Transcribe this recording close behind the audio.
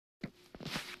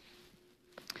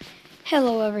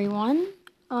Hello everyone.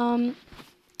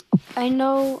 I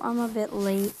know I'm a bit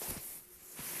late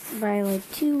by like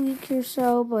 2 weeks or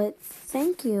so, but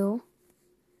thank you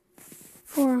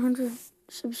for 100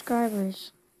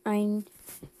 subscribers. And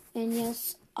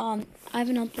yes, I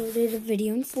haven't uploaded a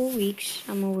video in 4 weeks.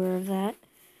 I'm aware of that.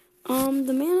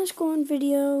 The Man is Gone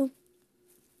video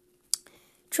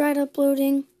tried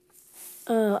uploading.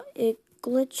 It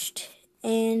glitched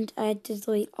and I had to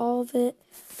delete all of it.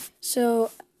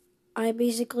 So I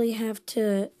basically have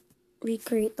to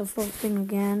recreate the full thing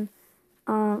again.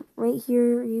 Right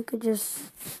here, you could just,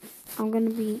 I'm going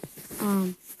to be,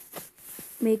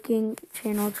 making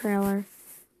channel trailer,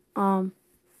 in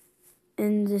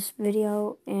this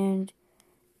video, and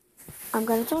I'm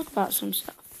going to talk about some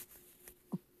stuff.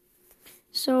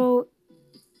 So,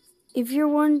 if you're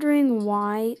wondering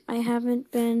why I haven't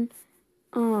been,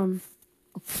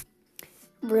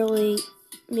 really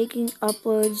making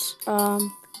uploads,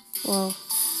 well,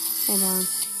 hold on.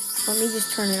 Let me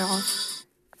just turn it off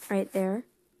right there.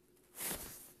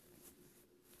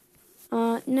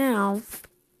 Now,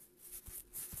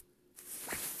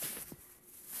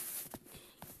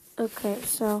 okay,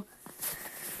 so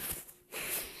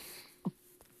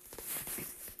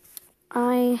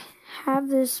I have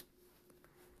this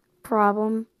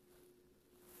problem,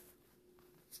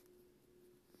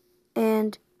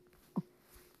 and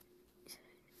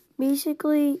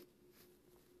basically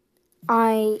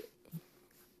I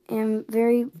am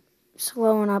very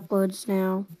slow on uploads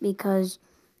now because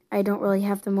I don't really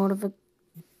have the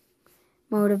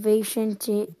motivation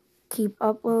to keep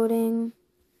uploading,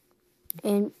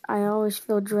 and I always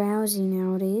feel drowsy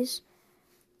nowadays.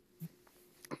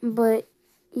 But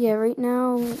yeah, right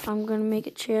now I'm gonna make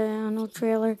a channel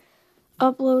trailer,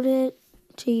 upload it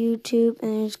to YouTube,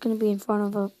 and it's gonna be in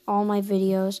front of all my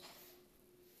videos,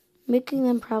 making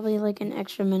them probably like an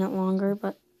extra minute longer,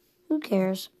 but who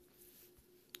cares?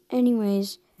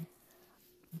 Anyways,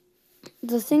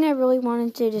 the thing I really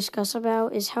wanted to discuss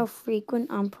about is how frequent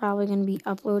I'm probably going to be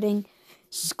uploading.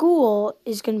 School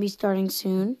is going to be starting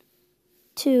soon.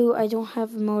 2, I don't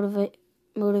have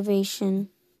motivation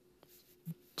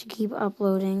to keep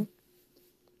uploading.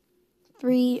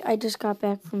 3, I just got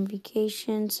back from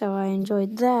vacation, so I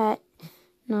enjoyed that.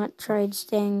 Not tried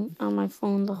staying on my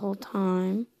phone the whole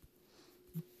time.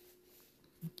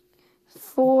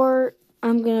 4,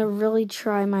 I'm going to really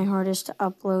try my hardest to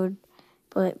upload,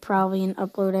 but probably an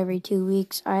upload every 2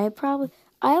 weeks. I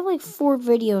have like 4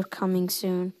 videos coming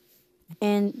soon,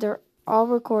 and they're all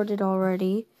recorded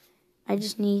already. I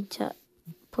just need to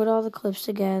put all the clips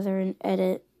together and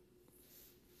edit,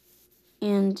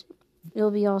 and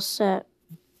you'll be all set.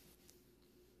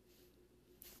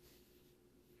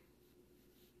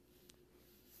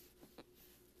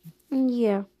 And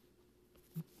yeah,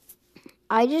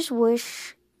 I just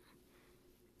wish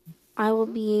I will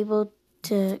be able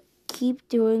to keep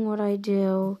doing what I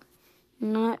do,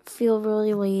 not feel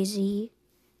really lazy,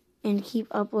 and keep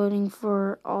uploading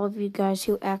for all of you guys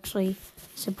who actually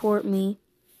support me,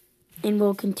 and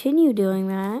will continue doing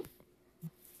that.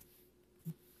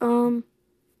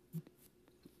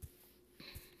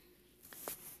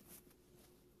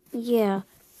 Yeah.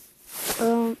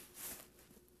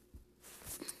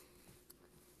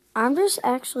 I'm just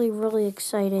actually really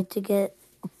excited to get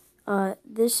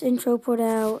this intro put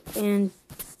out and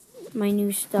my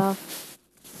new stuff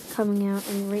coming out.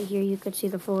 And right here you could see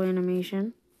the full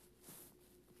animation.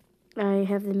 I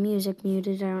have the music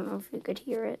muted. I don't know if you could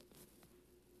hear it.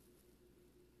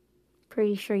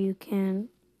 Pretty sure you can.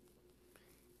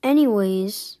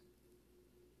 Anyways,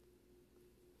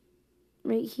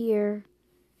 right here,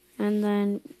 and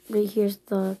then right here's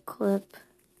the clip.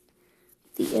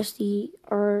 The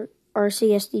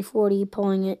RCSD-40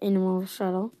 pulling it in a intermodal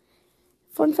shuttle.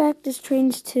 Fun fact, this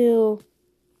train's to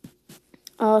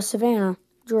Savannah,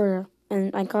 Georgia,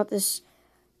 and I got this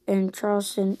in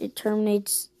Charleston. It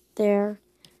terminates there.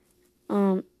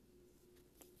 In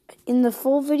the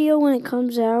full video when it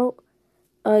comes out,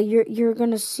 you're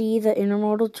gonna see the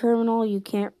intermodal terminal. You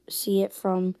can't see it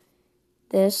from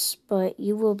this, but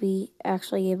you will be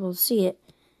actually able to see it.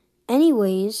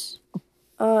 Anyways,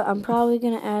 I'm probably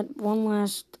gonna add one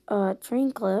last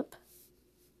train clip,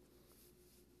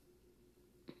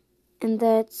 and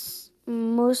that's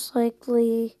most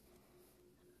likely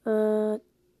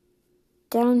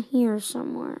down here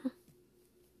somewhere.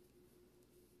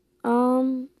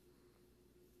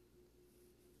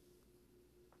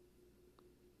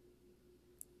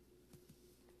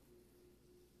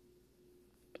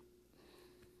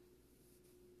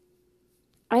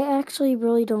 I actually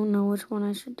really don't know which one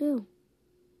I should do.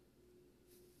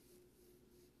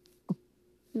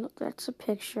 No, that's a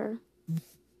picture.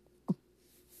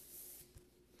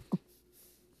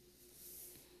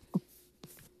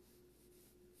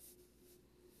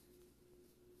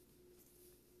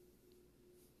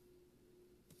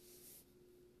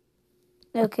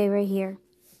 Okay, right here.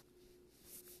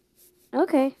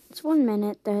 Okay, it's 1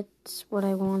 minute. That's what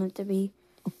I want it to be.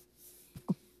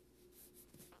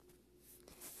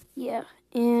 Yeah,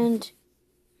 and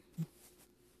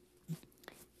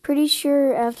pretty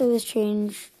sure after this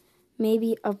change,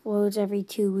 maybe uploads every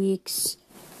 2 weeks.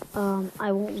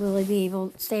 I won't really be able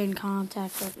to stay in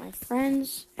contact with my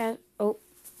friends as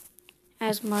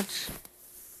much.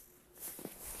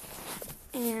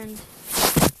 And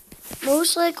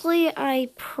most likely, I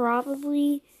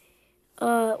probably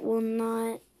will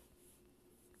not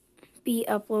be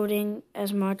uploading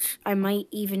as much. I might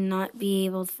even not be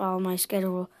able to follow my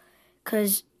schedule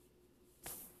because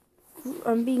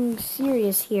I'm being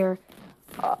serious here.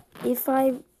 If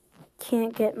I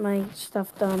can't get my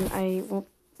stuff done, I won't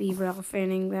be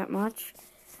relevanting that much.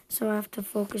 So I have to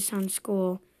focus on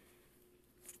school.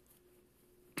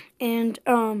 And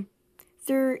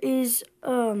there is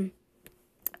NJT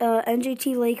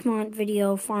Lakemont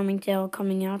video Farming Tale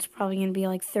coming out. It's probably gonna be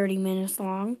like 30 minutes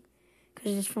long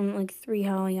because it's from like 3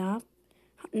 Holly Ops,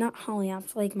 not Holly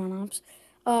Ops, Lakemont Ops.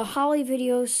 Holly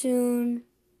video soon.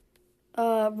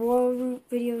 Royal Root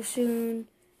video soon.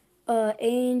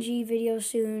 ANG video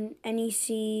soon.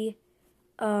 NEC.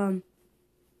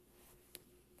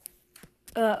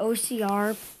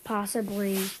 OCR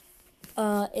possibly.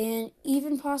 And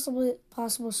even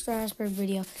possible Strasbourg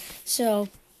video. So,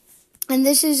 and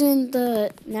this is in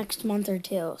the next month or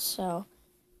two. So,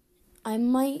 I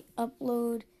might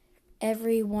upload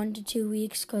every 1 to 2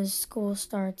 weeks because school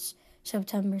starts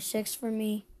September 6th for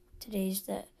me. Today's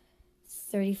the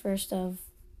 31st of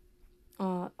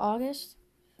August.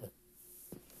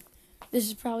 This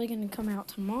is probably going to come out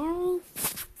tomorrow.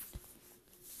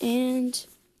 And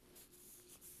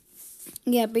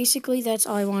yeah, basically that's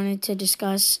all I wanted to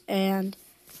discuss. And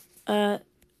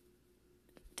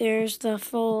there's the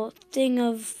full thing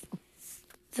of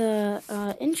the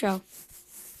intro.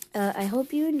 I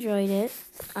hope you enjoyed it.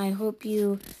 I hope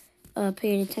you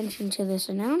paid attention to this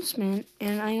announcement.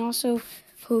 And I also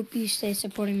hope you stay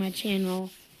supporting my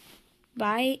channel.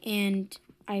 Bye, and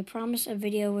I promise a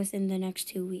video within the next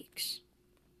 2 weeks.